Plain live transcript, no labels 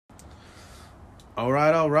All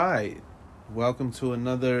right, all right. Welcome to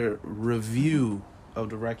another review of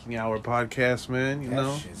the Wrecking Hour podcast, man.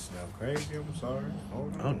 That shit smell crazy. I'm sorry.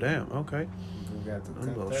 Hold on. Oh, damn. Okay. We got to A cut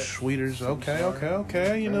little that. sweeters. I'm Okay, sorry.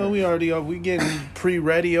 okay. You know, we getting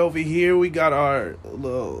pre-ready over here. We got our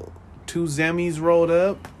little 2 Zemmies rolled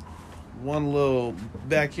up. One little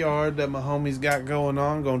backyard that my homies got going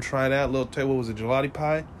on. Gonna try that little, what was it, gelati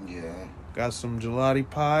pie? Yeah. Got some gelati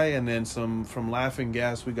pie, and then some from Laughing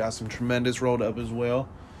Gas. We got some Tremendous rolled up as well.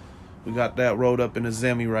 We got that rolled up in a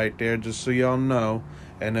Zemi right there, just so y'all know.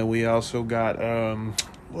 And then we also got,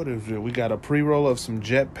 what is it? We got a pre-roll of some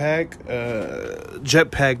Jetpack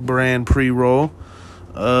brand pre-roll.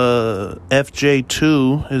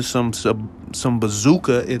 FJ2 is some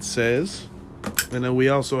bazooka, it says. And then we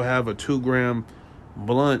also have a 2 gram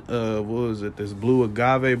blunt of, what is it? This Blue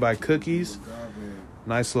Agave by Cookies.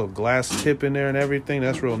 Nice little glass tip in there and everything.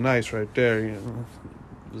 That's real nice right there, you know.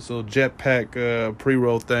 This little Jetpack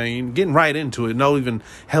pre-roll thing. Getting right into it. No even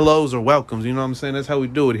hellos or welcomes. You know what I'm saying? That's how we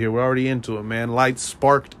do it here. We're already into it, man. Lights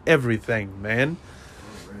sparked everything, man.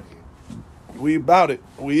 We about it.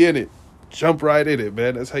 We in it. Jump right in it,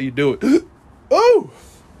 man. That's how you do it. Oh!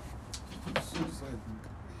 It's like,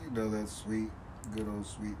 you know, that sweet, good old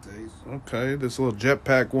sweet taste. Okay, this little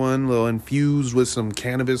Jetpack one. Little infused with some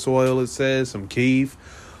cannabis oil, it says. Some keef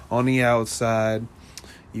on the outside.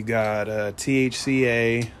 You got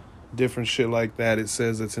THCA, different shit like that. It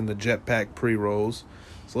says it's in the Jetpack pre-rolls.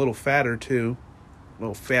 It's a little fatter, too. A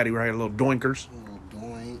little fatty, right? A little doinkers. A little doink,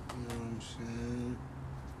 you know what I'm saying?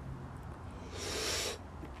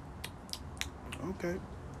 Okay.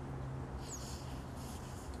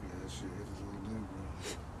 Yeah, that shit hit a little good,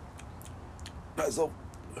 bro. Nice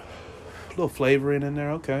little flavoring in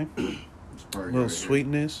there, okay. It's A little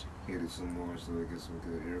sweetness. Hit it some more so it gets some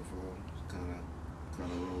good airflow. It's kind of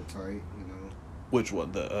a little tight, you know. Which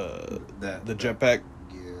one? The The Jetpack?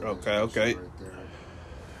 Yeah. Okay. Right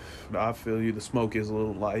there. I feel you. The smoke is a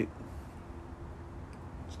little light.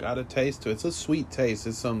 It's got a taste to it. It's a sweet taste.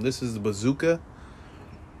 This is the bazooka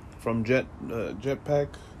from Jetpack.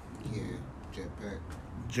 Yeah, Jetpack.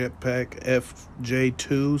 Jetpack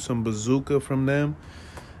FJ2. Some bazooka from them.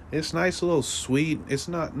 It's nice, a little sweet. It's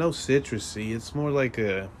no citrusy. It's more like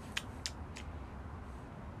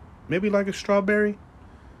maybe like a strawberry.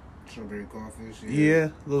 Strawberry crawfish. Yeah,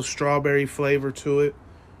 a little strawberry flavor to it.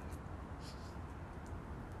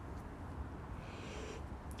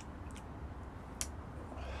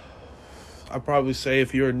 I'd probably say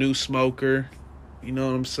if you're a new smoker, you know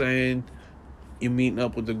what I'm saying, you're meeting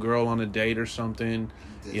up with a girl on a date or something,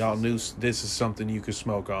 this is something you could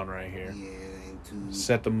smoke on right here. Yeah, ain't too...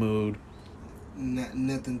 Set the mood.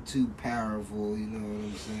 Nothing too powerful, you know what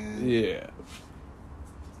I'm saying? Yeah.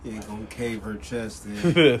 You ain't gonna cave her chest in,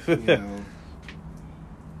 you know.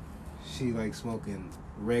 She like smoking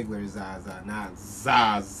regular Zaza, not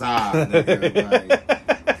Zaza,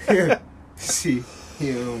 nigga. Like, she,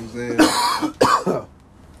 you know what I'm saying?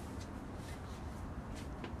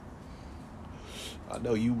 I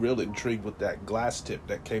know you real intrigued with that glass tip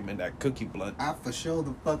that came in that cookie blunt. I for sure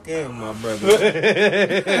the fuck am, my brother.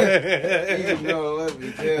 You know, let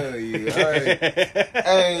me tell you,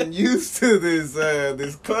 I ain't used to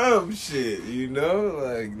this club shit, you know?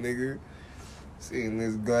 Like, nigga, seeing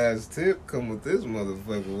this glass tip come with this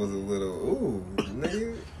motherfucker was a little, ooh,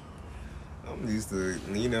 nigga. I'm used to,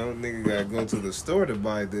 you know, nigga gotta go to the store to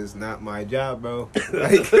buy this. Not my job, bro.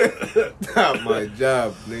 Like, not my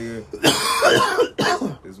job, nigga.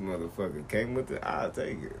 This motherfucker came with it. I'll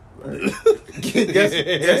take it. Like,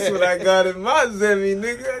 guess what I got in my Zemi,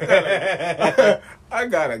 nigga? I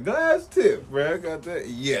got a glass tip, bro. I got that.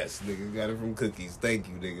 Yes, nigga. Got it from Cookies. Thank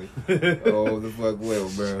you, nigga. Oh, the fuck well,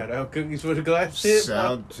 bro. Shout out Cookies for the glass tip. Shout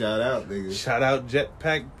out, nigga. Shout out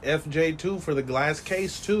Jetpack FJ2 for the glass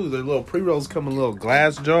case, too. The little pre-rolls come in a little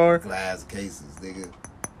glass jar. Glass cases, nigga.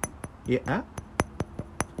 Yeah.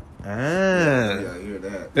 Yeah, hear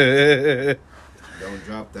that. Don't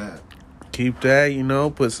drop that. Keep that, you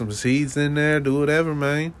know, put some seeds in there, do whatever,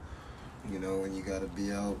 man. You know, when you gotta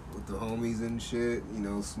be out with the homies and shit, you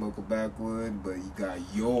know, smoke a backwood, but you got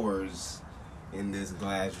yours in this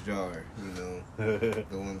glass jar, you know. The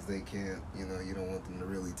ones they can't, you know, you don't want them to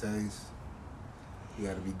really taste. You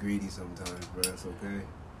gotta be greedy sometimes, bro. It's okay.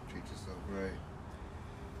 Treat yourself right.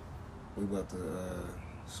 We about to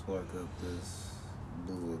spark up this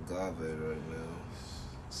Blue Agave right now.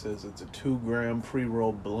 Says it's a 2 gram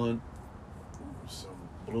pre-roll blunt. Some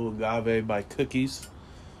Blue Agave by Cookies.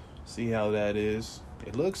 See how that is.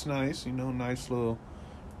 It looks nice, you know, nice little...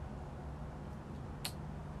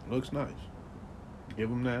 Looks nice. Give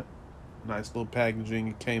them that. Nice little packaging.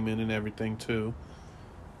 It came in and everything, too.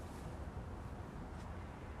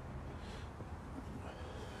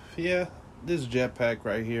 Yeah, this jetpack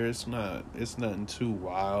right here, it's nothing too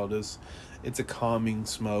wild. It's a calming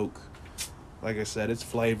smoke. Like I said, it's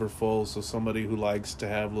flavorful, so somebody who likes to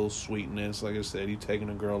have a little sweetness, like I said, you taking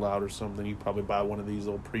a girl out or something, you probably buy one of these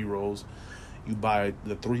little pre-rolls. You buy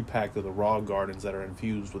the 3-pack of the Raw Gardens that are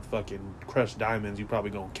infused with fucking crushed diamonds, you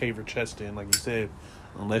probably gonna cave her chest in, like you said,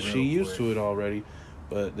 unless she used to it already.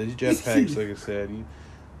 But these jetpacks, like I said,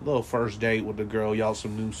 little first date with the girl, y'all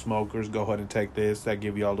some new smokers, go ahead and take this. That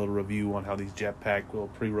give y'all a little review on how these jetpack little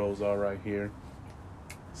pre-rolls are right here.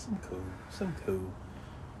 Some cool.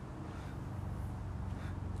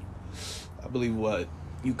 I believe what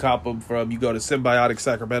you cop them from, you go to Symbiotic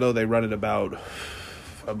Sacramento, they run it about,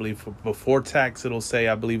 I believe before tax it'll say,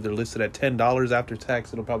 I believe they're listed at $10. After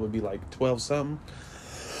tax it'll probably be like 12 something.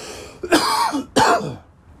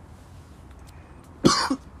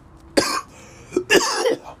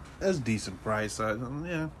 That's a decent price.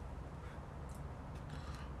 Yeah.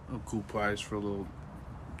 A cool price for a little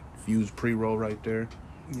fused pre-roll right there.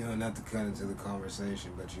 You know, not to cut into the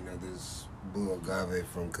conversation, but you know, this blue agave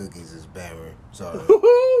from Cookies is better. Sorry.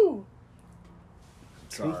 Woo-hoo!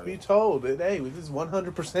 Truth be told, hey, this is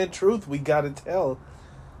 100% truth we gotta tell.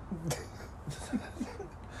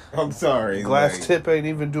 I'm sorry. Glass tip ain't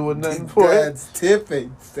even doing nothing for it. Glass tip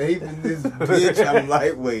ain't saving this bitch. I'm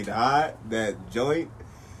lightweight hot. That joint.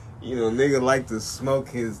 You know, nigga like to smoke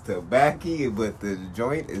his tobacco, but the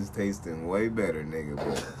joint is tasting way better, nigga.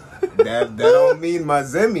 But that don't mean my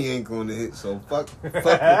Zemi ain't gonna hit. So fuck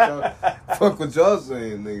what y'all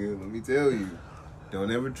saying, nigga. Let me tell you,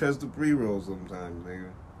 don't ever trust the pre-roll sometimes,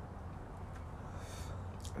 nigga.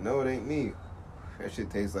 I know it ain't me. That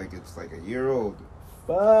shit tastes like it's like a year old.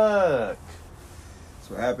 Fuck. That's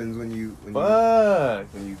what happens when you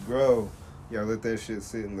grow. Y'all let that shit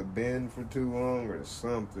sit in the bin for too long or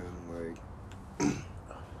something, like,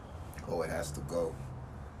 oh, it has to go.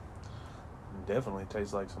 Definitely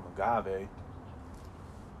tastes like some agave.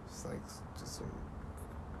 It's like just some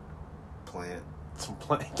plant. Some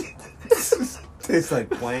plant. Tastes like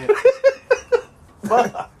plant.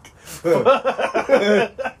 Fuck.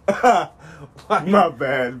 My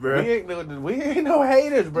bad, bro. We ain't no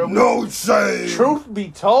haters, bro. No shade. Truth be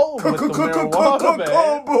told, with the marijuana, man.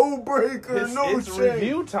 Combo breaker. It's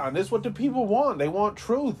review time. This is what the people want. They want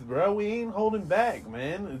truth, bro. We ain't holding back,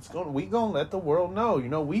 man. We gonna let the world know. You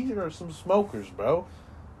know, we are some smokers, bro.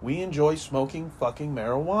 We enjoy smoking fucking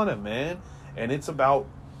marijuana, man. And it's about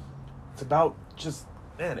just,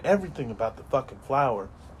 man, everything about the fucking flower.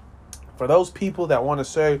 For those people that want to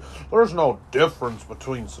say, there's no difference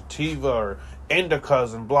between sativa or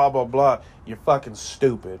indicas and blah, blah, blah, you're fucking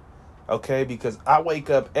stupid, okay? Because I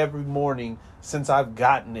wake up every morning, since I've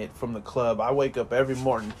gotten it from the club, I wake up every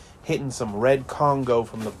morning hitting some red Congo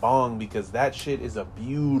from the bong, because that shit is a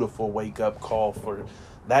beautiful wake-up call for...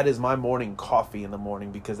 That is my morning coffee in the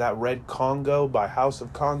morning, because that red Congo by House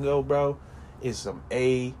of Congo, bro, is some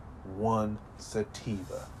A1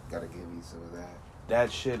 sativa. Gotta give you some of that.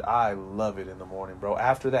 That shit, I love it in the morning, bro.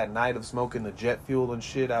 After that night of smoking the jet fuel and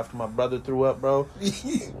shit, after my brother threw up, bro,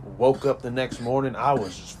 woke up the next morning, I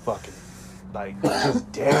was just fucking, like, just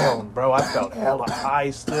down, bro. I felt hella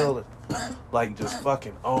high still. Like, just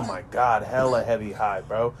fucking, oh my God, hella heavy high,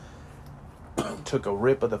 bro. Took a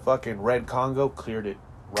rip of the fucking red Congo, cleared it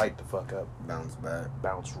right the fuck up.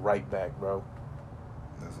 Bounced right back, bro.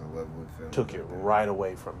 That's a lovely feeling. Took it right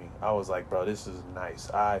away from me. I was like, bro, this is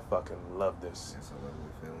nice. I fucking love this. That's a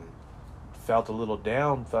lovely feeling. Felt a little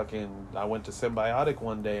down. I went to Symbiotic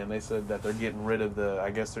one day and they said that they're getting rid of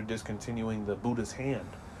I guess they're discontinuing the Buddha's hand.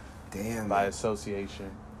 Damn. By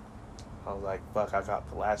association. I was like, fuck, I got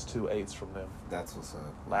the last 2/8 from them. That's what's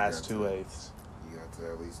up. Last 2/8. You got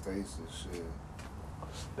to at least taste this shit.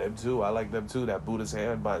 Them too. I like them too. That Buddha's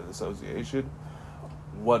hand by association.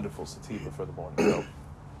 Wonderful sativa for the morning, bro.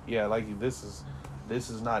 Yeah, like this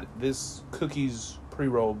Cookies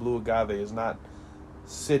pre-roll blue agave is not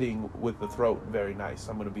sitting with the throat very nice.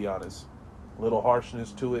 I'm gonna be honest. Little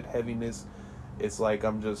harshness to it, heaviness. It's like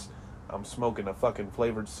I'm smoking a fucking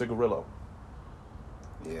flavored cigarillo.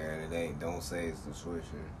 Yeah, and it ain't. Don't say it's the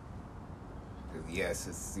Swisher. Yes,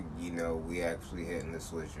 it's, you know, we actually hitting the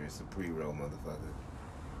Swisher. It's a pre-roll, motherfucker.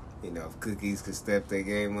 You know, if Cookies could step their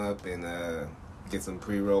game up and get some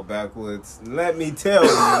pre-roll backwoods, let me tell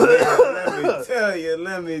you, man,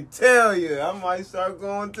 let me tell you, I might start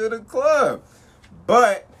going to the club.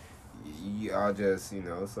 But y'all just, you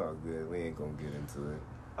know, it's all good. We ain't gonna get into it.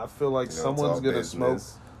 I feel like someone's gonna smoke.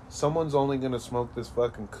 Someone's only gonna smoke this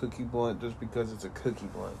fucking cookie blunt just because it's a cookie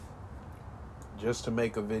blunt. Just to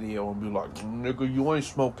make a video and be like, nigga, you ain't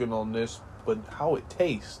smoking on this. But how it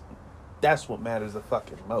tastes, that's what matters the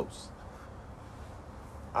fucking most.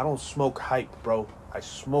 I don't smoke hype, bro. I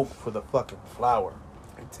smoke for the fucking flower.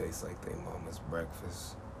 It tastes like they mama's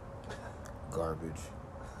breakfast. Garbage.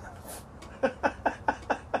 That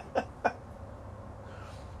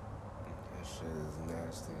shit is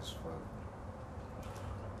nasty as fuck.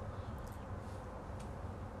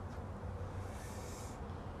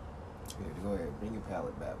 Yeah, go ahead, bring your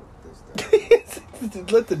palate back with this thing.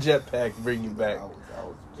 Let the jetpack bring you back. I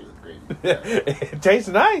was being greedy. For that. It tastes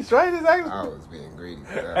nice, right? It's actually... I was being greedy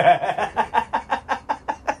for that.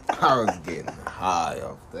 I was getting high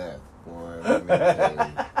off that, boy. Let me tell you.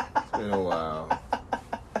 It's been a while.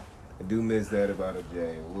 I do miss that about a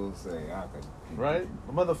J. We'll say I could. Right?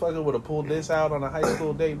 A motherfucker would have pulled this out on a high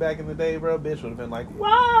school date back in the day, bro. Bitch would have been like,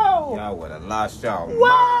 wow! Y'all would have lost y'all mind.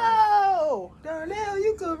 Wow! Darnell,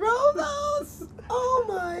 you could roll those? Oh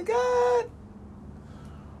my god.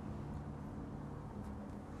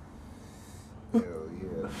 Hell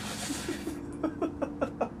yeah.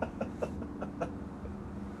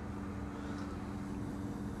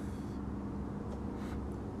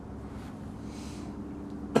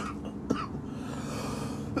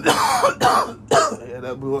 Yeah,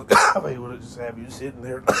 that blew up. I would have just have you sitting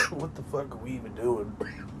there. What the fuck are we even doing?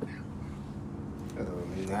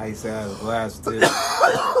 Nice ass glass tip.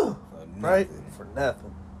 Right? For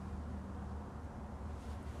nothing.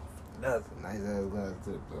 Nothing. Nice ass glass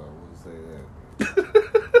tip, though. I wouldn't say that.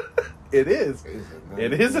 It is.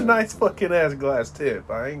 It is a nice tip. fucking ass glass tip.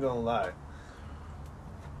 I ain't gonna lie.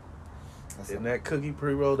 In that cookie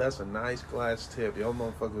pre-roll, that's a nice glass tip. Y'all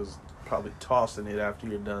motherfuckers probably tossing it after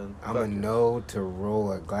you're done. I'm a know to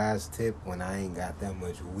roll a glass tip when I ain't got that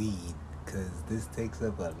much weed, because this takes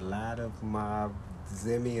up a lot of my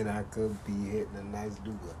zimmy and I could be hitting a nice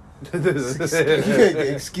dooba.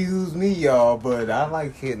 Excuse me, y'all, but I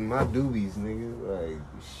like hitting my doobies, nigga. Like,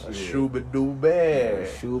 shit. Shooba dooba.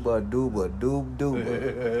 Shooba dooba doob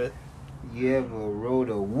dooba. You ever rode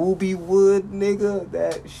a whoopie wood, nigga?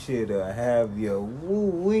 That shit'll have your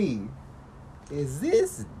woo-wee. Is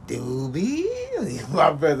this doobie?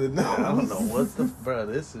 My brother knows. I don't know what the... Bro,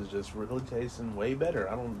 this is just really tasting way better.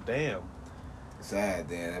 I don't... Damn. Sad,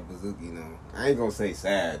 damn. That bazooka, you know. I ain't gonna say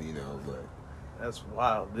sad, you know, but... That's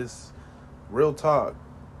wild. This... Real talk.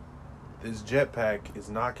 This jetpack is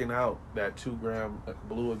knocking out that 2-gram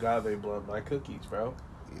blue agave blunt by Cookies, bro.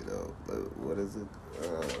 You know, what is it?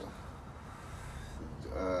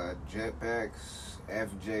 Jetpacks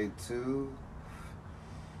FJ2.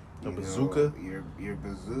 The bazooka. Your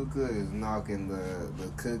bazooka is knocking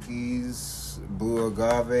the Cookies blue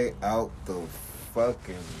agave out the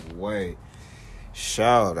fucking way.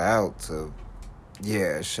 Shout out to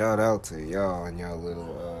y'all and y'all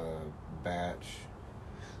little batch.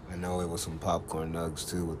 I know it was some popcorn nugs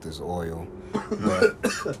too with this oil, but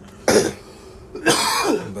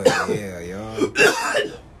yeah,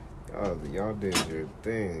 y'all did your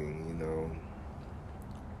thing, you know.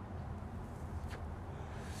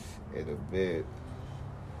 In a bit,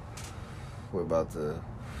 we're about to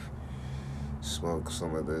smoke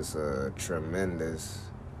some of this Tremendous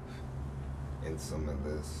and some of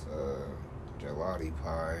this gelati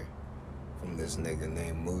pie from this nigga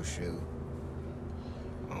named Mushu.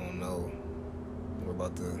 I don't know. We're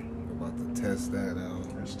about to test that out.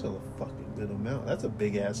 There's still a fucking good amount. That's a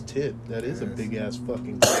big ass tip. That is a big ass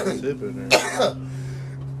fucking tip in there.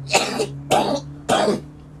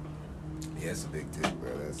 Yeah, it's a big tip,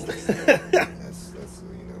 bro. That's you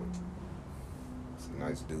know, it's a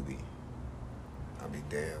nice doobie. I'll be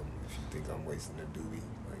damned if you think I'm wasting a doobie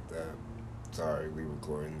like that. Sorry, we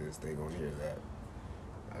recording this. They gonna hear that.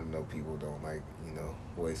 I know people don't like, you know,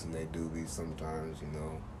 wasting their doobies sometimes, you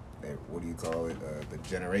know. What do you call it? The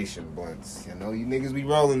generation blunts. You know, you niggas be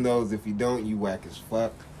rolling those. If you don't, you whack as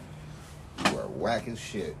fuck. You are whack as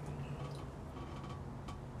shit.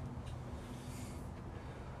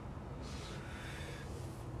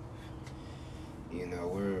 You know,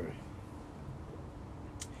 we're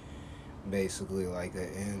basically like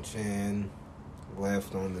an inch in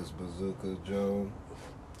left on this Bazooka Joe.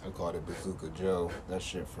 I called it Bazooka Joe. That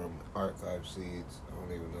shit from Archive Seeds. I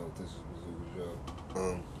don't even know if this is Bazooka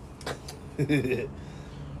Joe.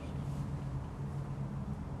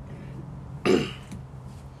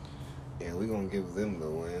 Yeah, we gonna give them the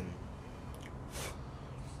win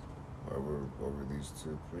over these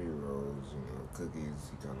two pre-rolls. You know,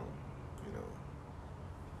 Cookies. He kind of, you know,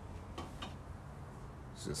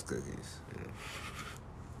 it's just Cookies. You know.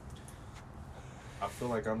 I feel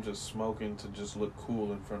like I'm just smoking to just look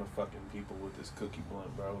cool in front of fucking people with this cookie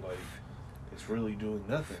blunt, bro. Like, it's really doing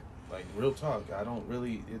nothing. Like, real talk. I don't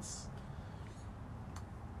really, it's...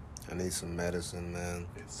 I need some medicine, man.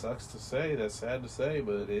 It sucks to say, that's sad to say,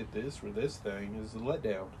 but it is for this thing is a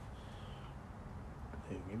letdown.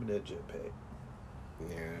 Hey, give me that jetpack.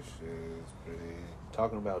 Yeah, shit is pretty.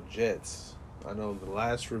 Talking about jets, I know the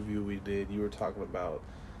last review we did, you were talking about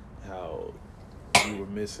how you were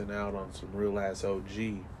missing out on some real ass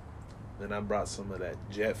OG. Then I brought some of that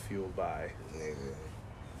jet fuel by. Nigga.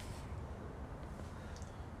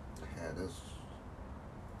 Had us.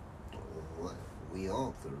 What? We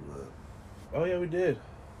all threw up. Oh yeah, we did.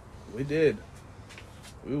 We did.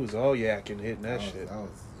 We was all yakking, hitting that shit. I was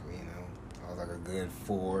like a good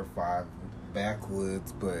 4 or 5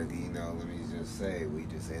 backwoods, but let me just say, we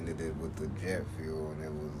just ended it with the jet fuel, and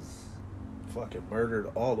it was fucking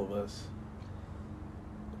murdered all of us.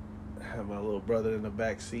 Had my little brother in the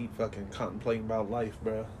back seat, fucking contemplating about life,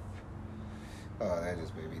 bro. Oh, that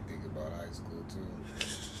just made me think about high school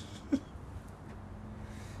too.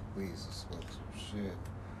 We used to smoke some shit.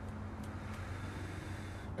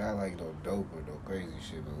 Not like no dope or no crazy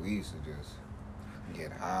shit, but we used to just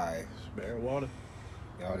get high. It's marijuana.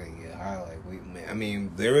 Y'all didn't get high like we. I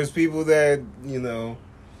mean, there was people that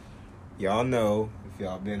y'all know if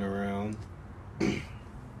y'all been around.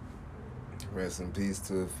 Rest in peace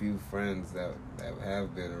to a few friends that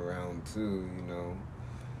have been around too,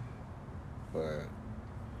 But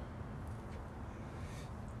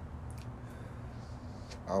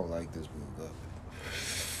I would like this move up.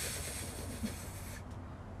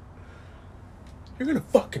 You're gonna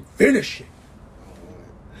fucking finish it.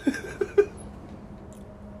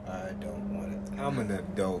 I don't want it. I'm an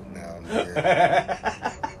adult now, nigga.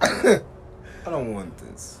 I don't want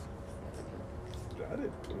this. I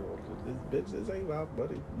didn't put it on this bitch. This ain't my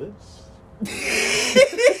buddy, bitch.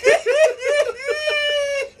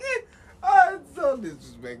 Oh, it's so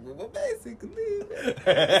disrespectful, but basically,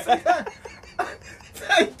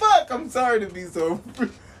 like, fuck, I'm sorry to be so,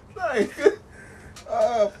 like,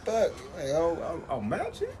 oh, fuck, like, I'll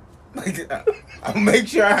match it, like, I'll make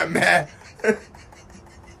sure I match,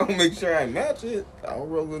 it, I'll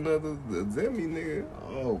roll another Zemi, nigga,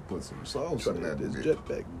 I'll put some sauce on that this bitch.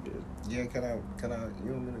 jetpack, bitch. Yeah, can I,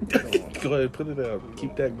 you want me to get on? Go ahead, put it out.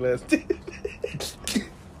 Keep that glass.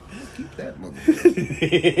 Keep that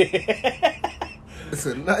motherfucker. It's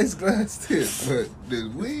a nice glass tip, but this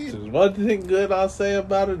weed. There's one thing good I'll say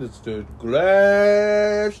about it. It's the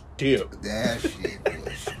glass tip. That shit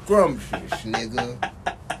was scrumptious, nigga.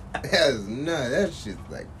 That shit's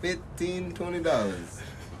like $15, $20.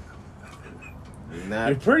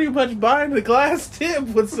 You're pretty much buying the glass tip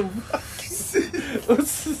with some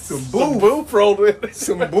boof rolled in it.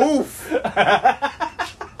 Some boof.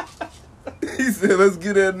 He said, let's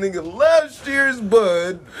get that nigga last year's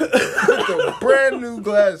bud with a brand new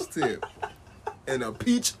glass tip and a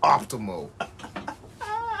peach Optimo.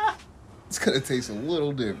 It's gonna taste a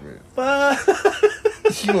little different.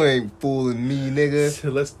 You ain't fooling me, nigga. So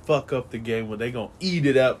let's fuck up the game when they gonna eat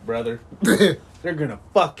it up, brother. They're gonna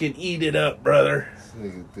fucking eat it up, brother. This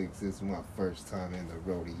nigga thinks this is my first time in the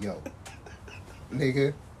rodeo.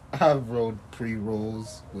 Nigga, I've rolled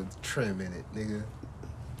pre-rolls with trim in it, nigga.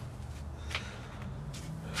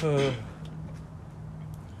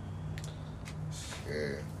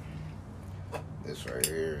 Yeah. This right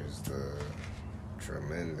here is the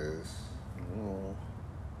Tremendous. Oh,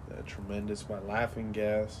 that Tremendous by Laughing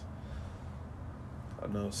Gas. I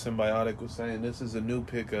know Symbiotic was saying this is a new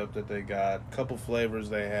pickup that they got. Couple flavors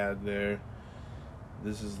they had there.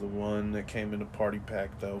 This is the one that came in the party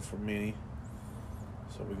pack though for me.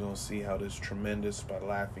 So we're gonna see how this Tremendous by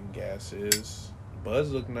Laughing Gas is. Buzz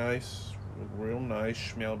look nice. Look real nice.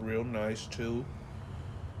 Smelled real nice too.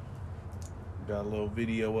 Got a little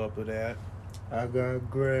video up of that. I got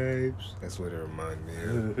grapes. That's what it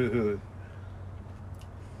reminded me of.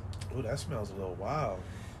 Oh, that smells a little wild.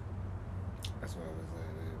 That's what I was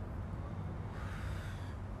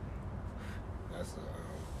saying.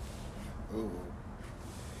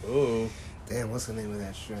 That's Ooh. Damn, what's the name of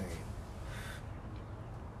that strain?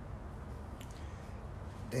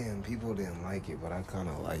 Damn, people didn't like it, but I kind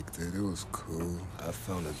of liked it. It was cool. I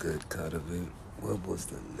found a good cut of it. What was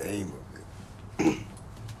the name of it?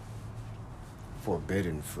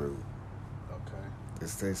 Forbidden Fruit. Okay.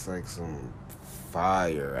 This tastes like some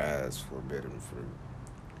fire-ass forbidden fruit.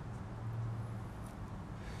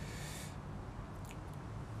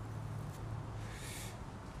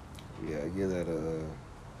 Yeah, I give that a...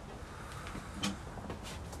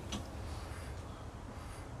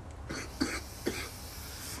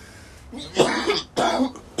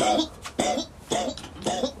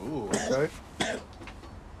 Ooh, okay.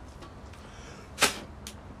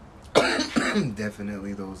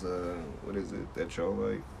 Definitely those, what is it that y'all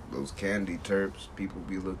like? Those candy terps people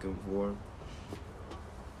be looking for.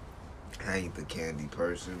 I ain't the candy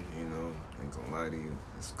person, you know. Ain't gonna lie to you.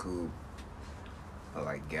 It's cool. I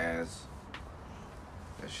like gas.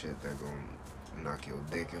 That shit that gonna knock your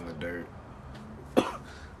dick in the dirt.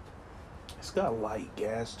 It's got light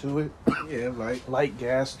gas to it. Yeah, like. Light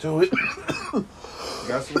gas to it.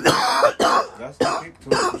 Got some kick to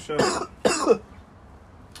it for sure.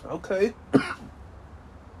 Okay.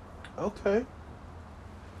 Okay.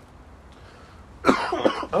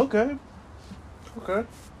 Okay. Okay.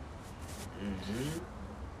 Mm-hmm.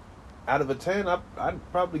 Out of a 10,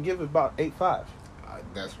 I'd probably give it about 8.5.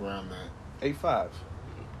 That's where I'm at. 8.5.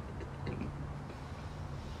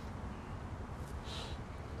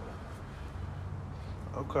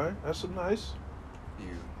 Okay, that's a nice. You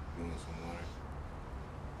want some water?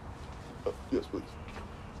 Yes, please.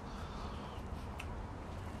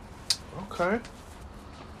 Okay.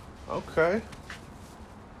 Okay.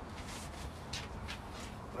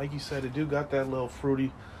 Like you said, it do got that little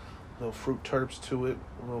fruit terps to it,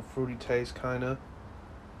 a little fruity taste, kind of.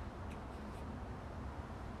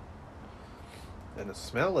 And the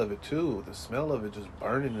smell of it too. The smell of it just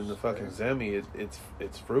burning in the fucking zemi.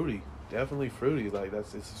 It's fruity, definitely fruity. Like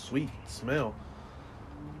it's a sweet smell.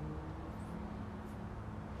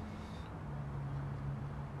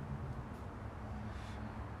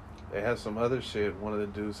 They had some other shit. One of the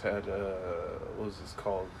dudes had what was this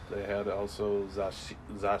called? They had also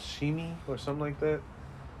sashimi or something like that.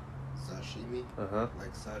 Sashimi? Uh-huh.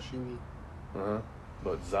 Like sashimi? Uh-huh.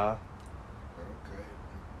 But za.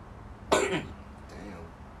 Okay. Damn.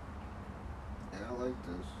 Yeah, I like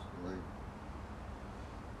this.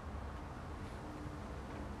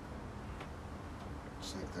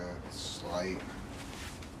 It's like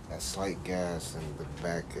that slight gas in the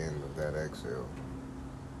back end of that exhale.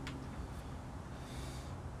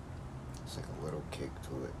 It's like a little kick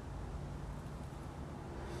to it.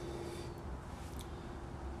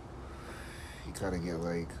 You gotta get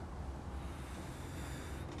like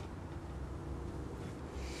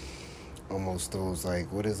almost those like,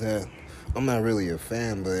 what is that? I'm not really a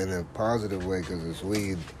fan, but in a positive way because it's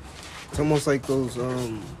weed. It's almost like those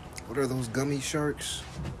what are those gummy sharks?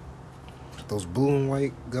 Those blue and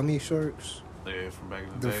white gummy sharks. Yeah, from back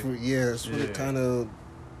in the day. Yeah, that's what it kind of.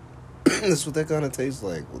 That's what that kind of tastes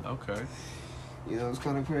like. Okay. You know, it's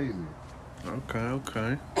kind of crazy. Okay. You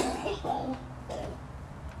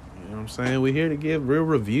know what I'm saying? We're here to give real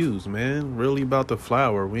reviews, man. Really about the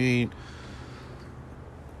flower. We ain't.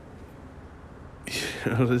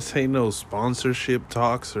 This ain't no sponsorship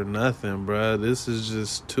talks or nothing, bruh. This is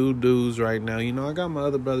just two dudes right now. You know, I got my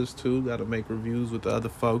other brothers too. Got to make reviews with the other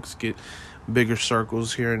folks. Get bigger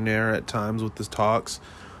circles here and there at times with the talks.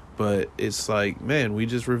 But it's like, man, we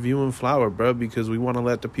just reviewing flower, bruh, because we want to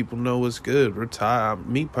let the people know what's good. We're tired.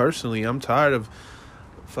 Me personally, I'm tired of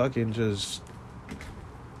fucking just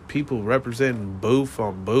people representing booth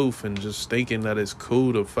on booth and just thinking that it's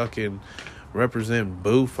cool to fucking represent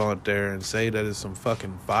booth out there and say that it's some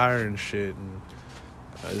fucking fire and shit, and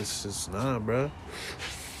it's just not, bro.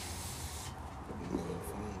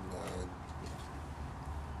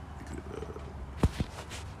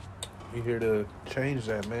 We here to change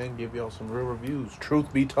that, man. Give y'all some real reviews.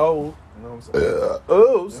 Truth be told, you know what I'm saying?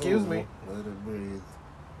 Oh, excuse me. Let it breathe.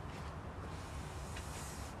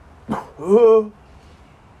 Oh.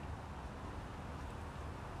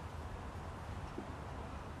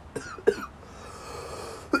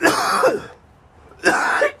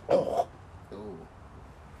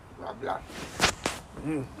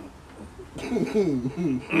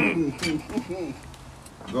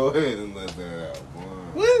 Go ahead and let that out, boy.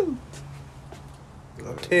 Woo!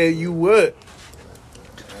 I'll tell you what.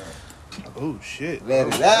 Oh, shit. Let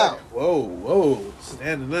it out. Whoa.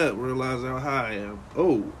 Standing up, realize how high I am.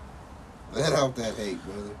 Oh. Let out that hate,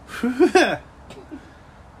 brother.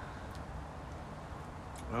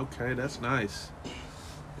 Okay, that's nice.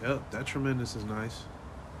 Yep, that Tremendous is nice.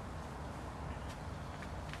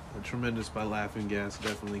 The Tremendous by Laughing Gas,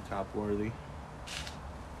 definitely cop worthy.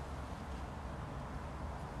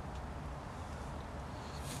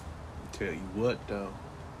 Tell you what though,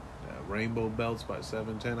 that Rainbow Belts by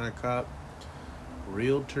 710 I cop.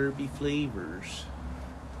 Real turby flavors.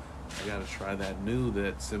 I gotta try that new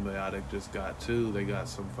that Symbiotic just got too. They got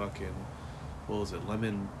some fucking, what was it,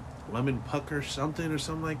 lemon pucker something or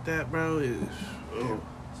something like that, bro. It's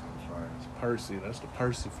Percy. That's the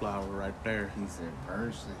Percy flower right there. He said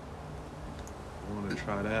Percy. I want to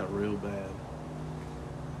try that real bad.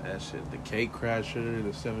 That shit. The Cake Crasher,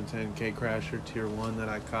 the 710 Cake Crasher Tier 1 that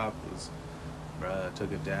I copped was, bruh, I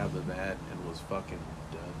took a dab of that and was fucking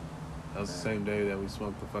done. That was the same day that we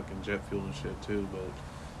smoked the fucking jet fuel and shit too, but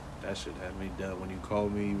that shit had me done. When you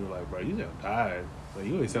called me, you were like, bro, you sound tired. Like,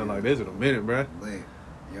 you ain't sound like this in a minute, bro. Lit.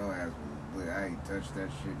 Your ass was lit. I ain't touched that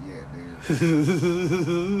shit yet, nigga.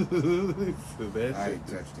 I ain't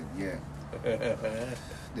touched it yet.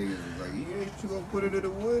 Niggas was like, you gonna put it in the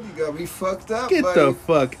wood? You got me fucked up, Get buddy. the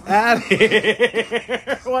fuck out of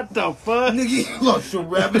here. What the fuck? Nigga, you lost your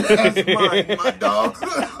rabbit ass mind, my dog.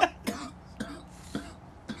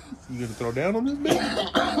 You gonna throw down on this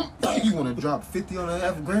bitch? You wanna drop 50 on a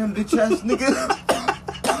half gram, bitch ass nigga?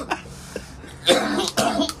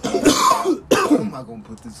 I'm not gonna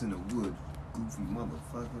put this in the wood, goofy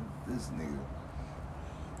motherfucker. This nigga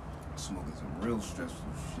smoking some real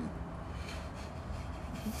stressful shit.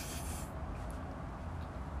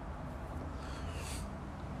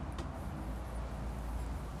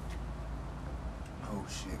 Oh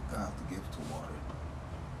shit, God, the gift to water.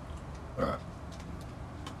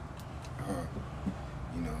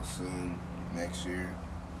 You know, soon, next year,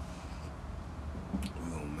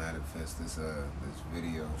 we gonna manifest this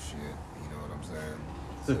video shit. You know what I'm saying?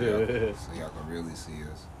 So y'all can really see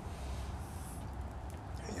us.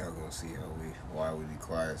 And y'all gonna see why we be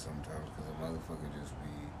quiet sometimes, because a motherfucker just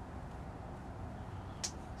be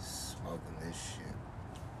smoking this shit.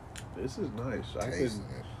 This is nice. Tasting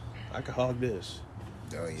it. I can hog this.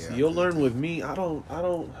 Oh yeah. See, you'll learn with me. I don't.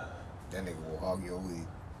 That nigga will hog your weed.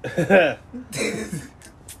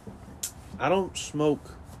 I don't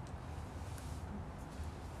smoke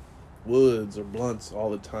woods or blunts all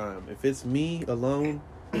the time. If it's me alone,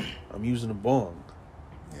 I'm using a bong.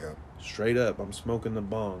 Yeah. Straight up, I'm smoking the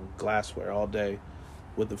bong, glassware all day.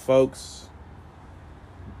 With the folks,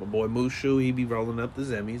 my boy Mushu, he be rolling up the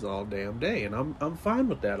Zemmies all damn day, and I'm fine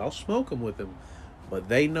with that. I'll smoke them with him, but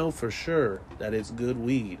they know for sure that it's good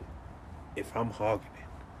weed if I'm hogging it.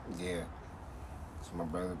 Yeah. So my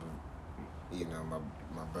brother, you know,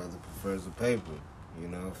 my brother prefers the paper. You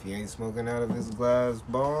know, if he ain't smoking out of his glass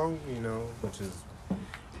bong, you know, which is,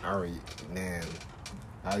 man,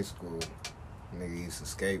 high school, nigga used to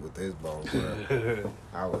skate with his bong, bro.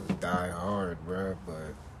 I was die hard, bro,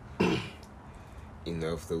 but, you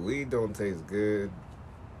know, if the weed don't taste good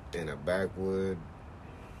in a backwood,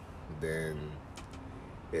 then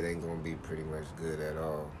it ain't gonna be pretty much good at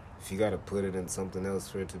all. If you gotta put it in something else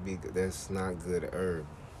for it to be good, that's not good herb.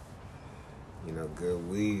 You know, good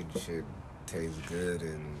weed should taste good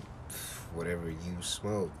in whatever you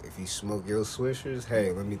smoke. If you smoke your swishers,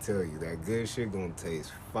 hey, let me tell you, that good shit gonna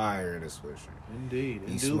taste fire in a swisher. Indeed,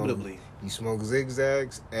 indubitably. You smoke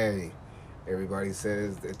zigzags, hey, everybody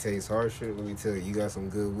says it tastes harsher. Let me tell you, you got some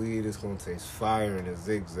good weed, it's gonna taste fire in a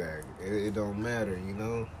zigzag. It don't matter, you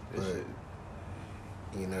know? But,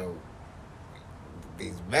 you know,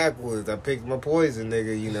 these backwoods, I picked my poison,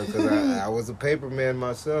 nigga, you know, because I was a paper man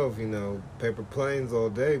myself, you know, paper planes all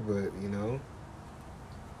day, but, you know,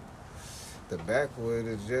 the backwood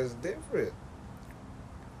is just different.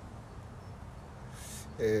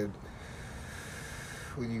 And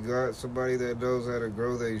when you got somebody that knows how to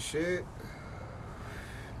grow their shit,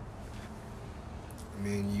 I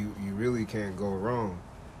mean, you really can't go wrong.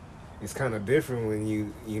 It's kind of different when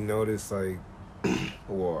you notice, like,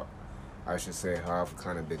 or I should say how I've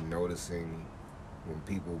kind of been noticing when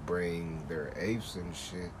people bring their apes and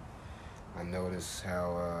shit, I notice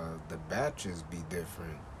how the batches be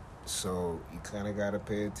different. So you kind of got to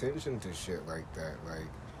pay attention to shit like that. Like,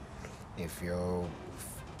 if your,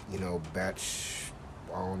 you know, batch,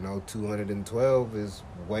 I don't know, 212 is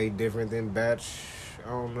way different than batch, I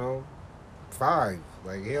don't know, 5.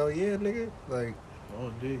 Like, hell yeah, nigga. Like,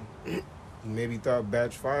 oh, indeed. You maybe thought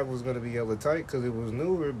batch 5 was going to be hella tight because it was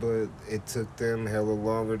newer, but it took them hella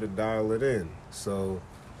longer to dial it in. So,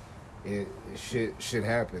 shit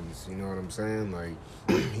happens, you know what I'm saying? Like,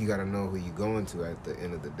 you got to know who you going to at the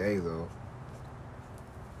end of the day, though.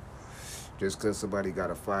 Just because somebody got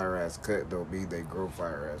a fire-ass cut don't mean they grow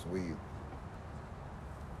fire-ass weed.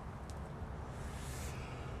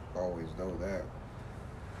 Always know that.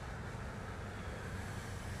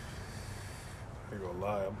 I ain't gonna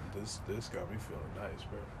lie, this got me feeling nice,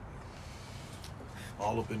 bro.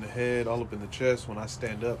 All up in the head, all up in the chest. When I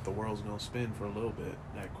stand up, the world's gonna spin for a little bit.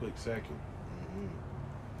 That quick second. Mm-hmm.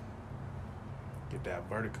 Get that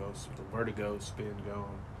vertigo spin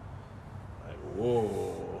going. Like,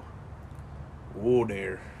 whoa. Whoa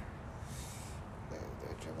there. That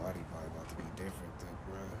Gelati probably about to be different, though,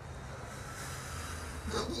 bro.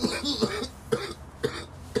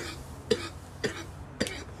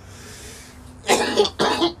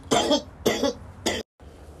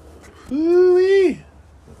 Ooh-wee.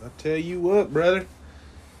 I tell you what, brother.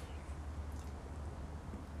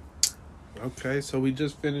 Okay, so we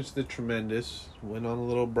just finished the Tremendous. Went on a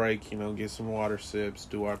little break, get some water sips,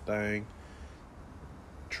 do our thing.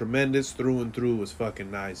 Tremendous through and through was fucking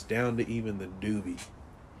nice, down to even the doobie.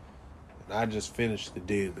 And I just finished the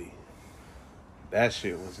doobie. That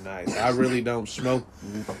shit was nice. I really don't smoke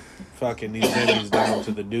fucking these Hennies down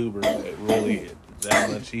to the doober really that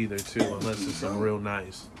much either, too, unless it's some real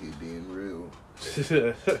nice. You being real.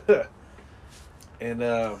 And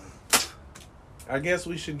I guess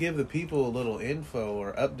we should give the people a little info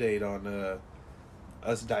or update on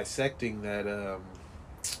us dissecting that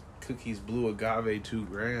Cookies Blue Agave 2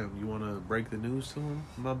 gram. You want to break the news to them,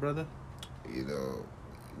 my brother?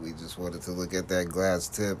 We just wanted to look at that glass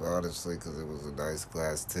tip, honestly, because it was a nice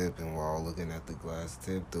glass tip. And while looking at the glass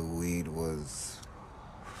tip, the weed was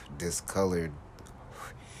discolored.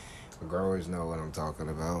 Growers know what I'm talking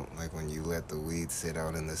about. Like when you let the weed sit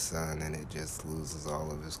out in the sun and it just loses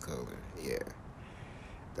all of its color. Yeah.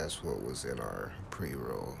 That's what was in our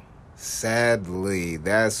pre-roll. Sadly,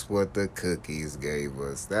 that's what the cookies gave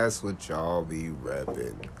us. That's what y'all be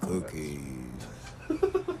repping. Cookies.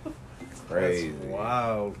 Crazy. That's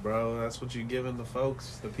wild, bro. That's what you giving the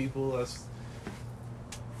folks, the people. That's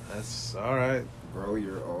all right. Bro,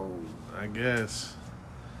 you're old. I guess,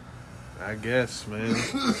 man.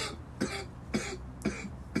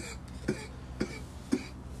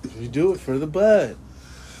 We do it for the bud.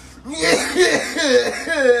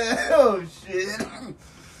 Oh, shit.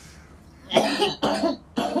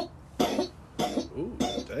 Ooh,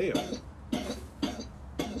 damn.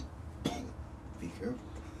 Be careful.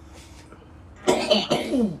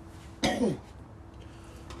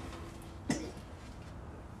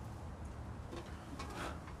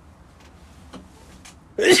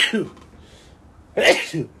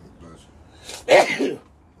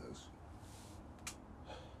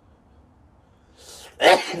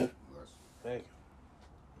 Thank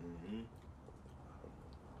Mm-hmm.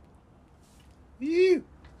 you.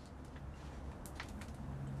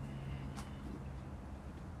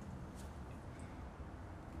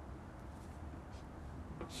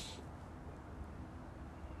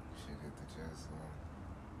 Shit hit the chest line.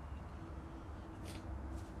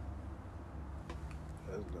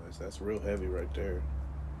 That's nice. That's real heavy right there.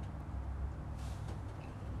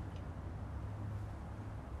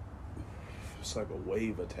 It's like a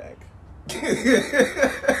wave attack.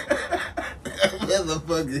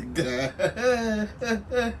 Motherfucking guy.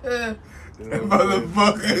 That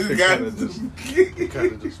Motherfucking guy.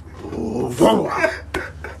 Kind of just.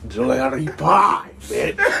 Jelly pie,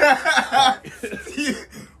 bitch.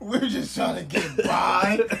 We're just trying to get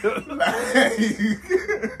by.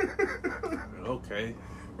 Okay.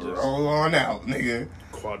 Just roll on out, nigga.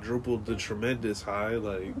 quadrupled the Tremendous high.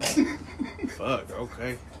 Like, fuck.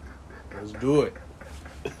 Okay. Let's do it.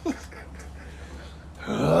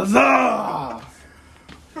 Huzzah!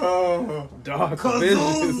 Oh, Dark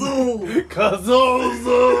Kazuzu! vision.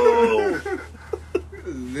 Kazuzu!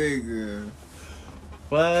 Nigga.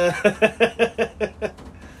 What?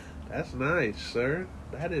 That's nice, sir.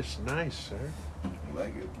 That is nice, sir.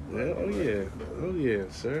 Like it. Yeah, oh yeah. Oh yeah,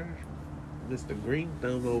 sir. Mr. Green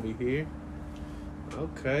Thumb over here.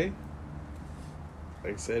 Okay.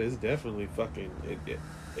 Like I said, it's definitely fucking...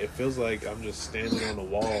 It feels like I'm just standing on a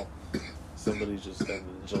wall. Somebody's just... The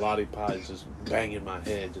gelati pie is just banging my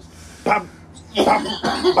head. Just... Bam! Bam!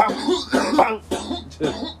 Bam! Bam!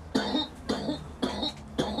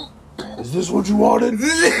 Is this what you wanted?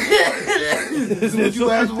 This is what you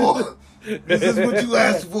asked for. This is what you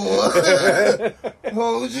asked for.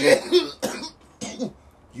 Oh, shit.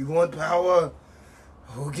 You want power?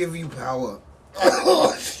 Who'll give you power?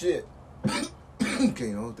 Oh, shit.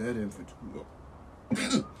 Can't hold that in for too long.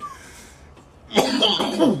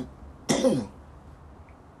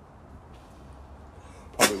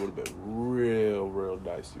 Probably would have been real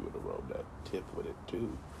nice. You would have rolled that tip with it,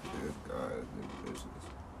 too. Good God, this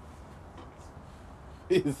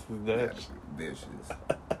It's nuts. vicious.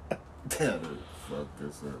 That'll fuck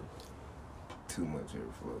this up. Too much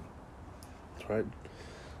airflow. That's right.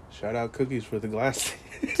 Shout out Cookies for the glass.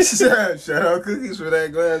 Shout out Cookies for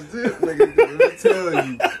that glass tip, nigga. Let me tell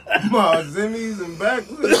you, my zimmies and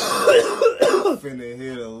backwards finna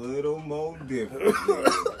hit a little more different.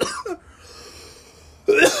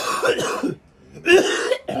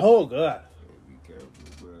 Oh, God. Be careful,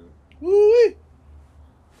 bro. Woo-wee.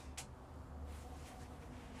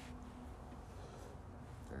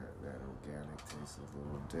 That organic tastes a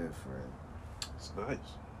little different. It's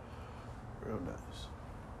nice. Real nice.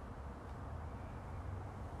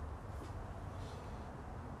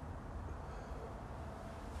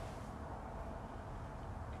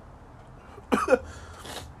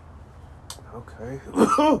 Okay.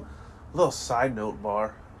 Little side note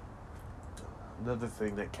bar. Another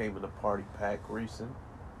thing that came in the party pack recent.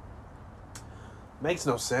 Makes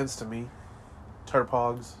no sense to me. Terp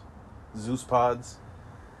hogs, Zeus pods.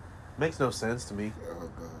 Makes no sense to me. Oh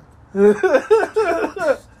god.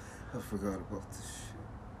 I forgot about this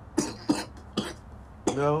shit.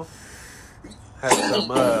 No. Had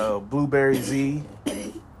some blueberry Z.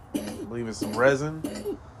 I believe it's some resin.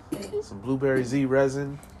 Some blueberry Z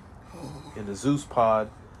resin in the Zeus pod.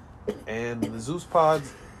 And the Zeus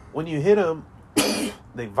pods, when you hit them,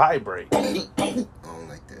 they vibrate. I don't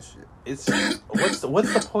like that shit. It's what's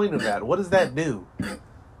the point of that? What does that do?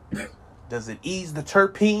 Does it ease the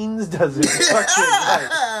terpenes? Does it fucking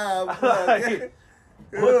like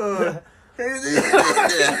what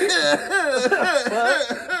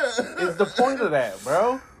is the point of that,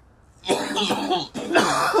 bro?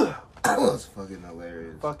 That was fucking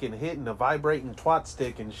hilarious. Fucking hitting a vibrating twat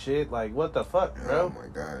stick and shit. Like, what the fuck, bro? Oh my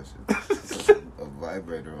gosh. It's a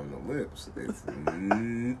vibrator on the lips. It's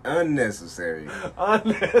unnecessary.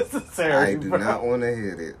 Unnecessary, I do bro. not want to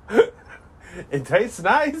hit it. It tastes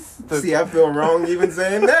nice. See, I feel wrong even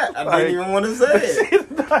saying that. I didn't even want to say it.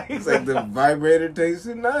 Nice. It's like the vibrator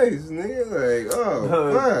tasted nice, nigga. Like,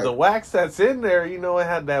 oh, fuck. The wax that's in there, you know, it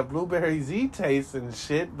had that blueberry Z taste and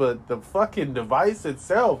shit, but the fucking device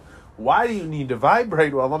itself, why do you need to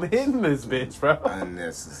vibrate while I'm hitting this bitch, bro?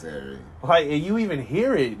 Unnecessary. Like, and you even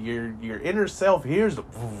hear it. Your inner self hears the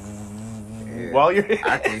Yeah. while you're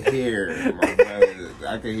I can hear my brother.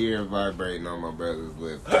 I can hear it vibrating on my brother's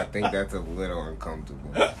lips. I think that's a little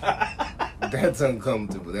uncomfortable. That's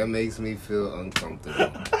uncomfortable. That makes me feel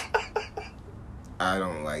uncomfortable. I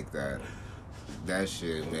don't like that. That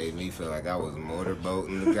shit made me feel like I was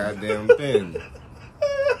motorboating the goddamn pen.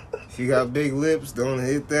 If you got big lips, don't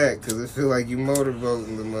hit that, because it feel like you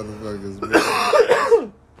motorboating the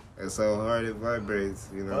motherfuckers. That's how hard it vibrates,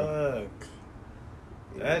 you know. Fuck.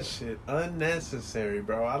 That shit unnecessary,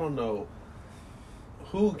 bro. I don't know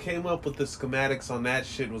who came up with the schematics on that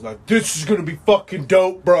shit. Was like, this is gonna be fucking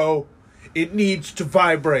dope, bro. It needs to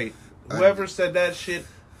vibrate. Whoever said that shit,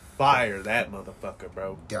 fire that motherfucker,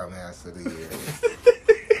 bro. Dumbass of the year.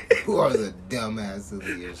 Who are the dumbass of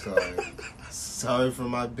the year? Sorry for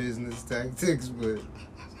my business tactics, but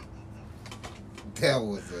that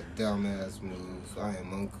was a dumbass move. I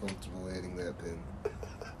am uncomfortable hitting that pin.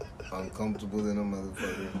 Uncomfortable than a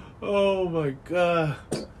motherfucker. Oh my god.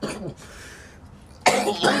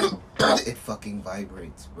 It fucking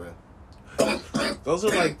vibrates, bro. Those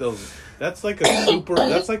are like those. That's like a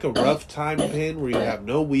rough time pin where you have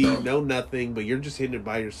no weed, no nothing, but you're just hitting it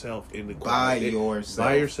by yourself in the By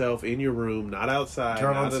yourself in your room, not outside.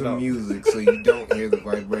 Turn not on some music so you don't hear the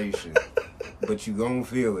vibration, but you gonna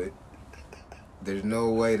feel it. There's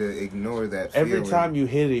no way to ignore that feeling. Every time you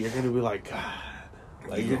hit it, you're gonna be like, God.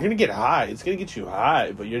 Like, you're gonna get high. It's gonna get you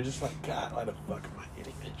high, but you're just like, God, why the fuck am I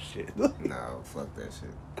hitting this shit? No, fuck that shit.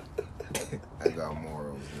 I got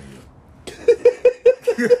morals, nigga.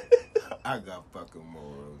 I got fucking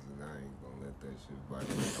morals, and I ain't gonna let that shit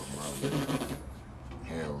vibrate on my lip.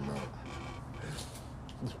 Hell no.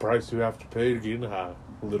 It's the price you have to pay to get high.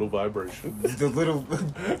 A little vibration. The little...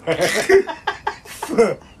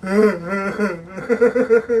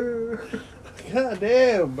 God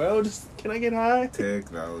damn, bro. Just, can I get high?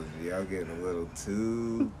 Technology. Y'all getting a little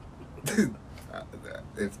too...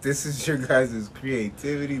 If this is your guys'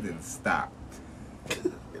 creativity, then stop.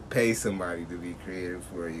 Pay somebody to be creative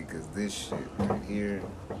for you, because this shit right here...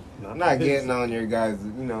 I'm not getting on your guys,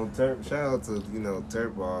 you know, shout out to, you know,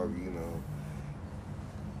 Turpog, you know.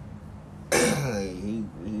 he,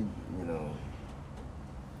 you know,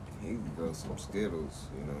 he could grow some Skittles,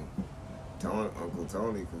 you know. Uncle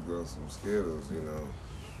Tony could grow some Skittles, you know.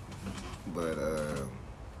 But,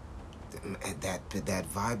 that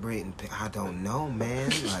vibrating, I don't know,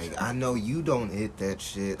 man. Like, I know you don't hit that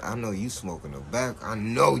shit. I know you smoking the back. I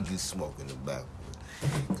know you smoking the backwood.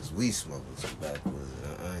 Because we smoking some backwood.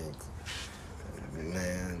 I ain't...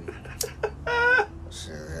 Man.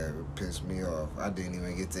 Shit had pissed me off. I didn't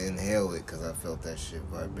even get to inhale it because I felt that shit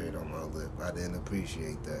vibrate on my lip. I didn't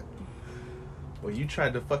appreciate that. Well, you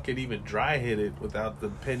tried to fucking even dry hit it without the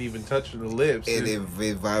pen even touching the lips. And it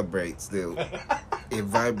vibrates still. It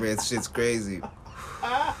vibrates. Shit's crazy.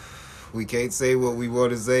 We can't say what we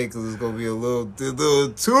want to say because it's going to be a little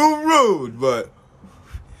too rude, but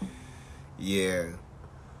yeah.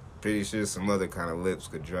 Pretty sure some other kind of lips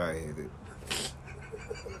could dry hit it.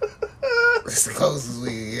 It's the closest we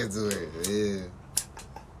can get to it.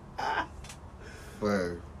 Yeah.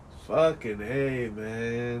 But fucking hey,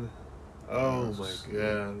 man. Oh my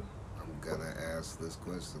god. I'm gonna ask this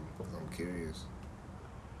question because I'm curious.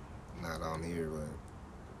 Not on here, but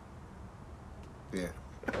Yeah.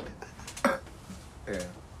 Yeah.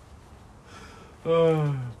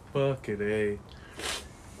 Oh, fucking A.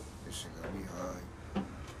 This shit gonna be hard.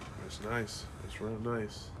 It's nice. It's real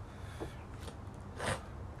nice.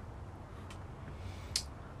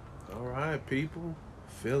 All right, people.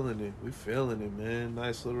 Feeling it. We feeling it, man.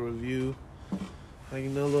 Nice little review. Like, a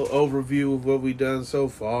little overview of what we done so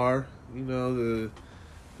far. You know, the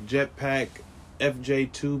Jetpack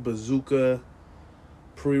FJ2 Bazooka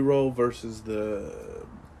pre-roll versus the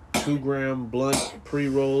 2-gram blunt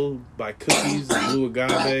pre-roll by Cookies and Blue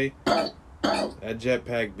Agave. That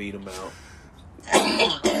Jetpack beat him out.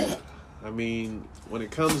 I mean, when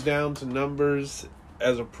it comes down to numbers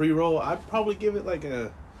as a pre-roll, I'd probably give it like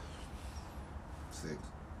a 6.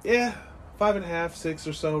 Yeah, 5.5, 6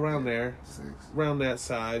 or so, around there. 6. Around that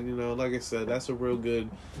side, you know, like I said, that's a real good,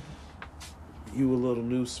 you a little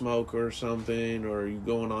new smoker or something, or you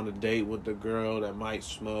going on a date with the girl that might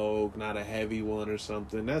smoke, not a heavy one or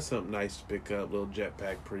something. That's something nice to pick up, little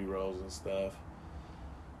Jetpack pre-rolls and stuff.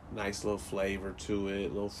 Nice little flavor to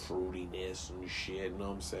it, little fruitiness and shit, you know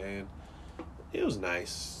what I'm saying? It was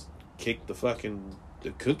nice. Kicked the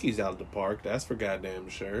cookies out of the park, that's for goddamn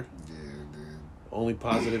sure. Yeah, dude. Only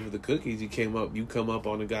positive of the cookies, you come up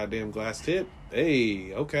on a goddamn glass tip.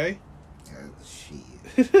 Hey, okay. Shit.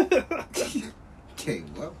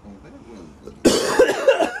 Came up on that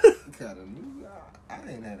motherfucker. Kind of new. I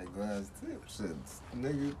ain't had a glass tip since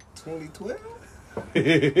nigga 2012.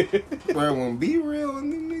 Where I want to be real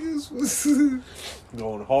and them niggas was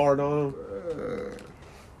going hard on them.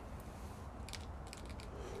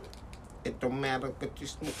 It don't matter, but you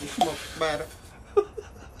smoke better.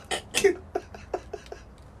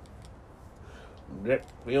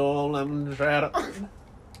 We all in shadow.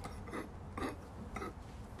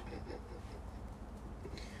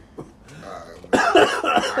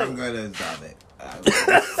 I'm gonna stop it.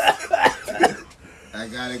 I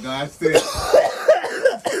got a glass tip.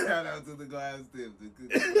 Shout out to the glass tip. The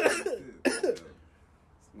cookie glass tip. This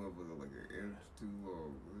motherfucker like an inch too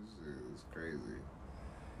long. This shit is crazy.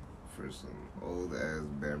 For some old ass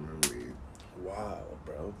Bammer weed. Wow,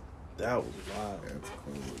 bro. That was wild. That's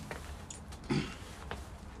cold.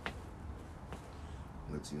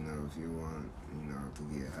 But you know, if you want, you know, to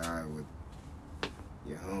get high with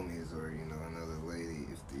your homies or, you know, another lady,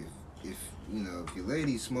 if you know, if your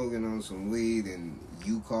lady's smoking on some weed and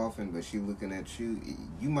you coughing but she looking at you,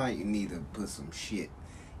 you might need to put some shit.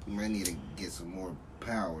 You might need to get some more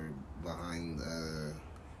power behind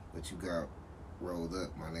what you got rolled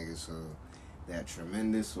up, my nigga. So that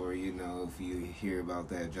Tremendous, or, you know, if you hear about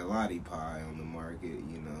that gelati pie on the market,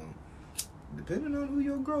 you know, depending on who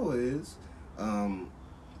your girl is,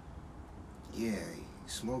 yeah,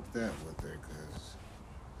 smoke that with her, cause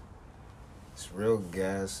it's real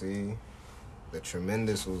gassy. The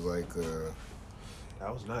Tremendous was like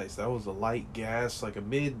that was nice. That was a light gas, like a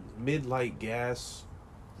mid light gas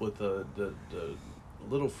with the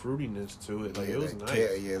little fruitiness to it. Like, it was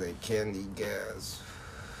nice. Yeah, that candy gas.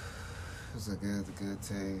 It was a good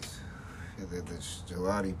taste. Yeah, the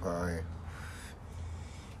gelati pie.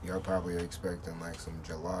 Y'all probably are expecting like some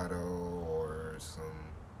gelato or something.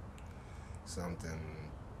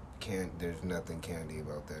 There's nothing candy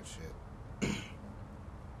about that shit.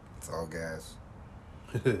 It's all gas.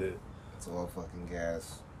 It's all fucking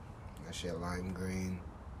gas. That shit lime green.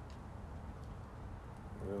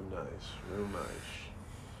 Real nice.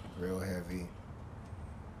 Real heavy.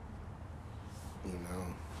 You know,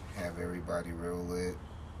 have everybody real lit.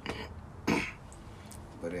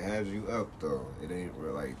 But it has you up though. It ain't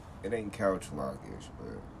real, like, it ain't couch lockish,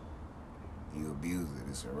 but you abuse it,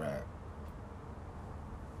 it's a wrap.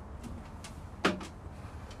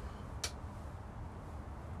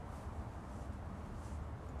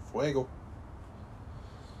 Fuego.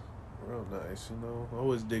 Real nice, you know. I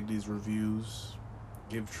always dig these reviews.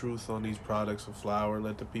 Give truth on these products of flower.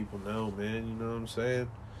 Let the people know, man. You know what I'm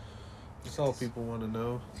saying? That's all people want to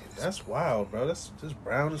know. That's wild, bro. That's just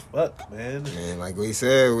brown as fuck, man. And like we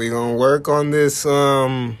said, we gonna work on this.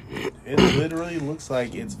 It literally looks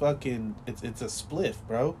like it's fucking. It's a spliff,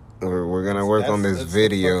 bro. We're gonna work on this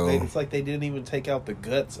video. It's like they didn't even take out the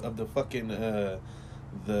guts of the fucking the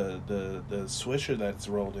swisher that's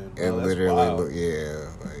rolled in. Bro. It literally, yeah,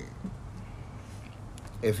 like.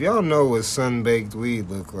 If y'all know what sun-baked weed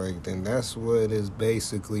look like, then that's what is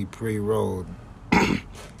basically pre-rolled.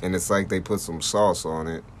 And it's like they put some sauce on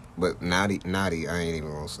it. But naughty, I ain't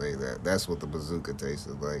even gonna say that. That's what the bazooka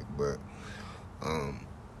tasted like. But,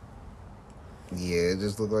 yeah, it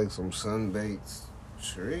just looked like some sun-baked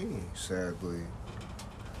tree, sadly.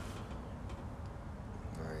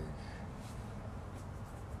 Like,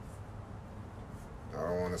 I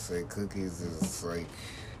don't want to say cookies is like,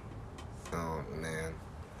 oh man,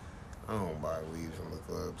 I don't buy weed from the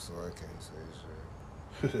club, so I can't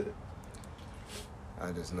say shit.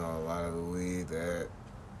 I just know a lot of the weed that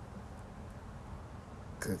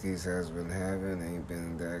Cookies has been having ain't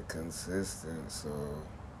been that consistent, so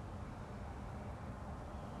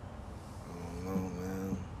I don't know,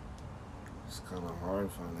 man. It's kind of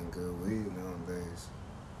hard finding good weed nowadays.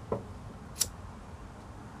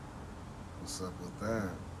 What's up with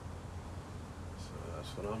that? So that's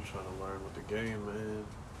what I'm trying to learn with the game, man.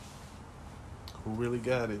 Who really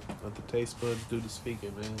got it? Let the taste buds do the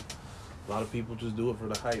speaking, man. A lot of people just do it for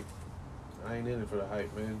the hype. I ain't in it for the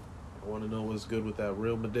hype, man. I want to know what's good with that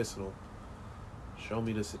real medicinal. Show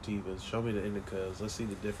me the sativas. Show me the indicas. Let's see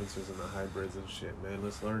the differences in the hybrids and shit, man.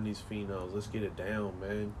 Let's learn these phenols. Let's get it down,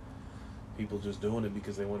 man. People just doing it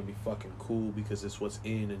because they want to be fucking cool because it's what's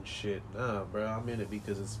in and shit. Nah, bro, I'm in it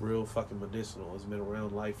because it's real fucking medicinal. It's been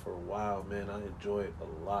around life for a while, man. I enjoy it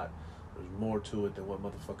a lot. There's more to it than what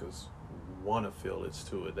motherfuckers want to feel it's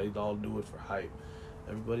to it. They all do it for hype.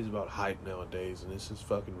 Everybody's about hype nowadays, and this is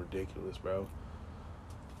fucking ridiculous, bro.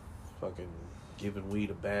 Fucking giving weed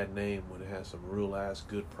a bad name when it has some real ass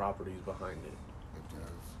good properties behind it. It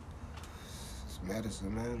does. It's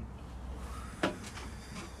medicine, man.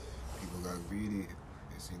 People got greedy.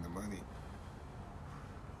 They seen the money.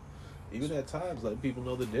 Even at times, let people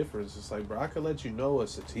know the difference. It's like, bro, I could let you know a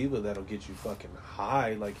sativa that'll get you fucking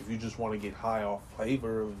high. Like, if you just want to get high off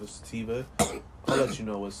flavor of the sativa, I'll let you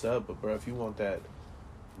know what's up. But, bro, if you want that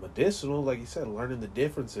medicinal, like you said, learning the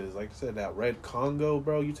differences. Like I said, that red Congo,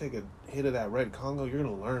 bro, you take a hit of that red Congo, you're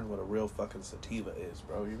going to learn what a real fucking sativa is,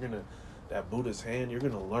 bro. You're going to, that Buddha's hand, you're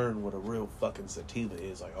going to learn what a real fucking sativa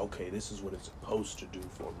is. Like, okay, this is what it's supposed to do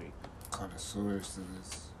for me. Connoisseurs to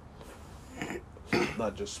this. I'm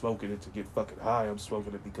not just smoking it to get fucking high. I'm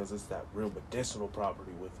smoking it because it's that real medicinal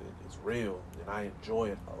property with it. It's real, and I enjoy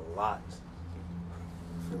it a lot.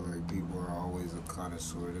 I feel like people are always a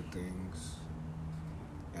connoisseur to things.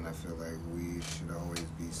 And I feel like weed should always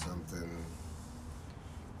be something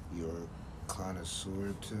you're a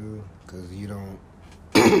connoisseur to. Because you don't...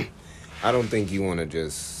 I don't think you want to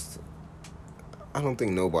just... I don't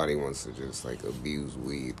think nobody wants to just, like, abuse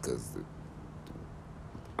weed because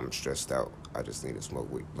I'm stressed out. I just need to smoke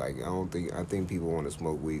weed. Like, I think people want to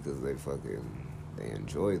smoke weed because they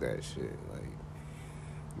enjoy that shit. Like,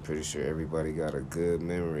 I'm pretty sure everybody got a good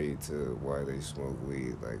memory to why they smoke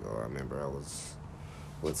weed. Like, oh, I remember I was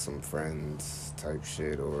with some friends type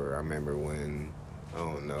shit, or I remember when, I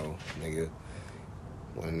don't know, nigga,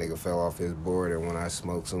 when a nigga fell off his board and when I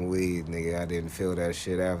smoked some weed, nigga, I didn't feel that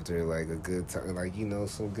shit after, like, a good time, like, you know,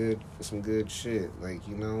 some good shit, like,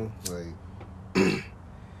 you know, like,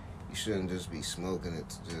 you shouldn't just be smoking it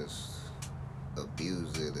to just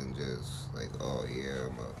abuse it and just, like, oh, yeah,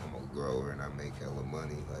 I'm a grower and I make hella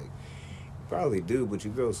money, like, you probably do, but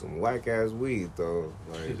you grow some whack-ass weed, though,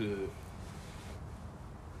 like,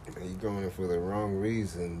 and you growing it for the wrong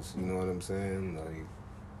reasons, you know what I'm saying? Like,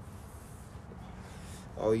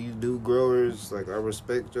 all you do growers, like, I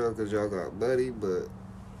respect y'all because y'all got money, but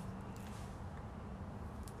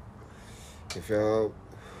if y'all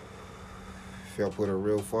put a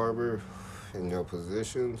real farmer in your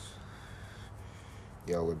positions,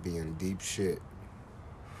 y'all would be in deep shit.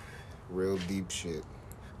 Real deep shit.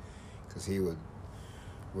 Because he would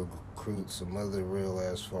recruit some other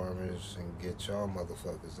real-ass farmers and get y'all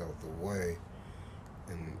motherfuckers out the way.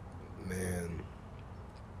 And, man,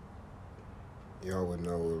 y'all would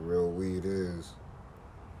know what real weed is.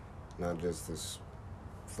 Not just this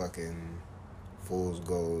fucking fool's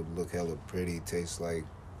gold, look hella pretty, tastes like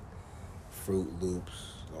Fruit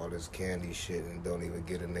Loops, all this candy shit, and don't even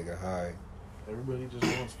get a nigga high. Everybody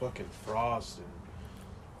just wants fucking frost and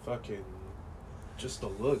fucking just the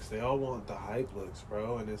looks. They all want the hype looks,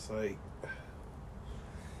 bro. And it's like,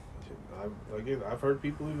 I've heard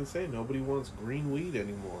people even say nobody wants green weed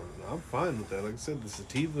anymore. I'm fine with that. Like I said, the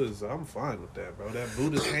sativas, I'm fine with that, bro. That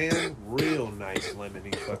Buddha's hand, real nice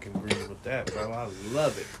lemony fucking green with that, bro. I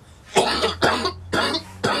love it.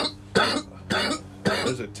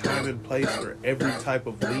 There's a time and place for every type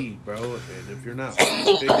of weed, bro. And if you're not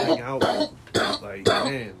figuring out, like,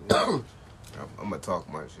 man, I'm gonna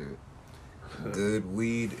talk my shit. Good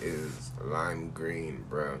weed is lime green,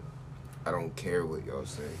 bro. I don't care what y'all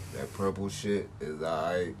say. That purple shit is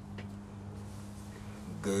alright.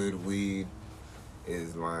 Good weed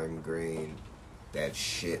is lime green. That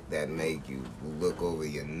shit that make you look over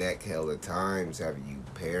your neck hella times, have you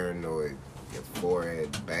paranoid, your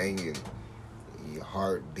forehead banging, your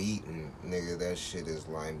heart beating, nigga, that shit is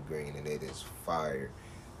lime green and it is fire.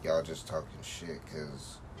 y'all just talking shit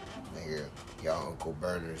because, nigga, y'all Uncle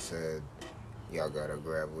Berner said y'all gotta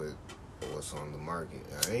grab what's on the market.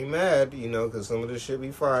 I ain't mad, you know, because some of this shit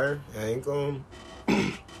be fire. I ain't gonna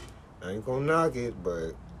knock it,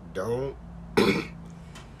 but don't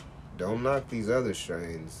knock these other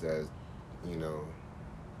strains that, you know,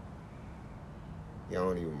 y'all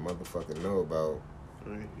don't even motherfucking know about.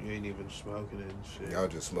 You ain't even smoking it and shit. Y'all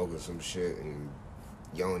just smoking some shit and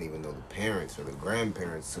y'all don't even know the parents or the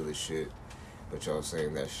grandparents to the shit, but y'all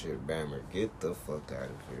saying that shit bammer. Get the fuck out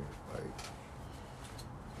of here. Like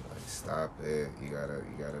stop it. You gotta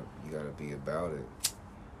be about it.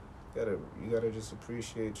 You gotta just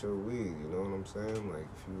appreciate your weed, you know what I'm saying? Like,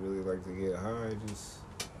 if you really like to get high, just...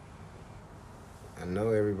 I know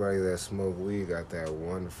everybody that smoke weed got that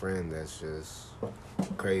one friend that's just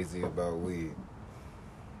crazy about weed.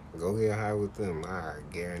 Go get high with them. I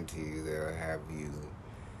guarantee you they'll have you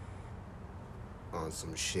on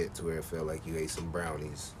some shit to where it felt like you ate some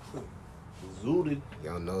brownies. Zooted.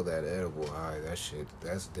 Y'all know that edible high. That shit,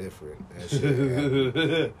 that's different. That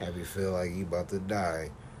shit have you feel like you about to die.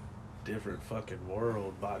 Different fucking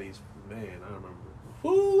world bodies. Man, I remember.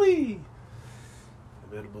 Whoo-wee!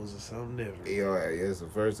 Edibles are something different. Yo, it's the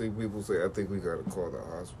first thing people say. I think we gotta call the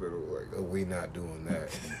hospital. Like, oh, we not doing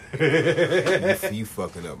that. you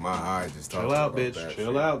fucking up my high. Just talking about bitch. that.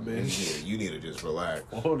 Chill out, bitch. You need to just relax.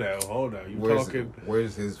 Hold on.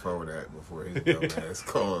 Where's his phone at before his dumb ass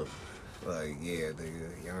called? Like, yeah,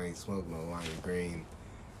 nigga, y'all ain't smoked no lime green.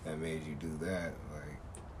 That made you do that. Like.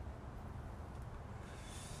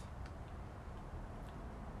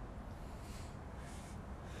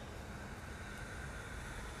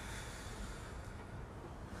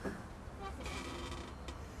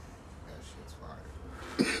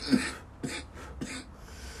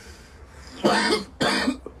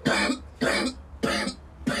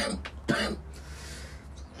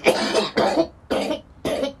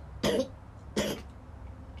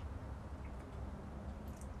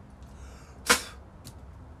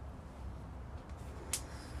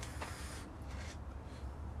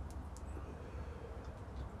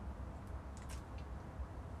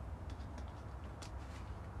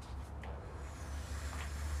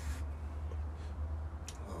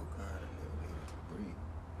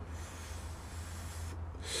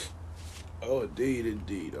 Oh,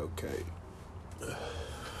 indeed. Okay.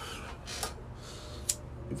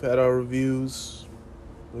 We've had our reviews.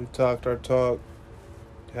 We've talked our talk.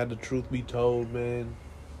 Had the truth be told, man.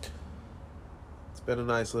 It's been a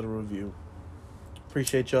nice little review.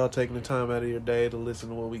 Appreciate y'all taking the time out of your day to listen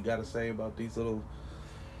to what we got to say about these little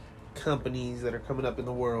companies that are coming up in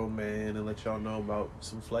the world, man, and let y'all know about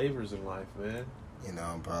some flavors in life, man. You know,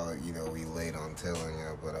 I'm probably, we late on telling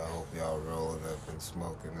y'all, but I hope y'all rolling up and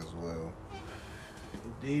smoking as well.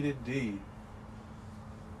 Indeed.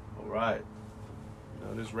 All right.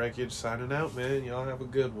 This Wreckage signing out, man. Y'all have a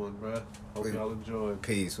good one, bruh. Hope y'all enjoy.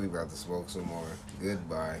 Peace. We about to smoke some more.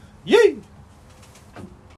 Goodbye. Yay!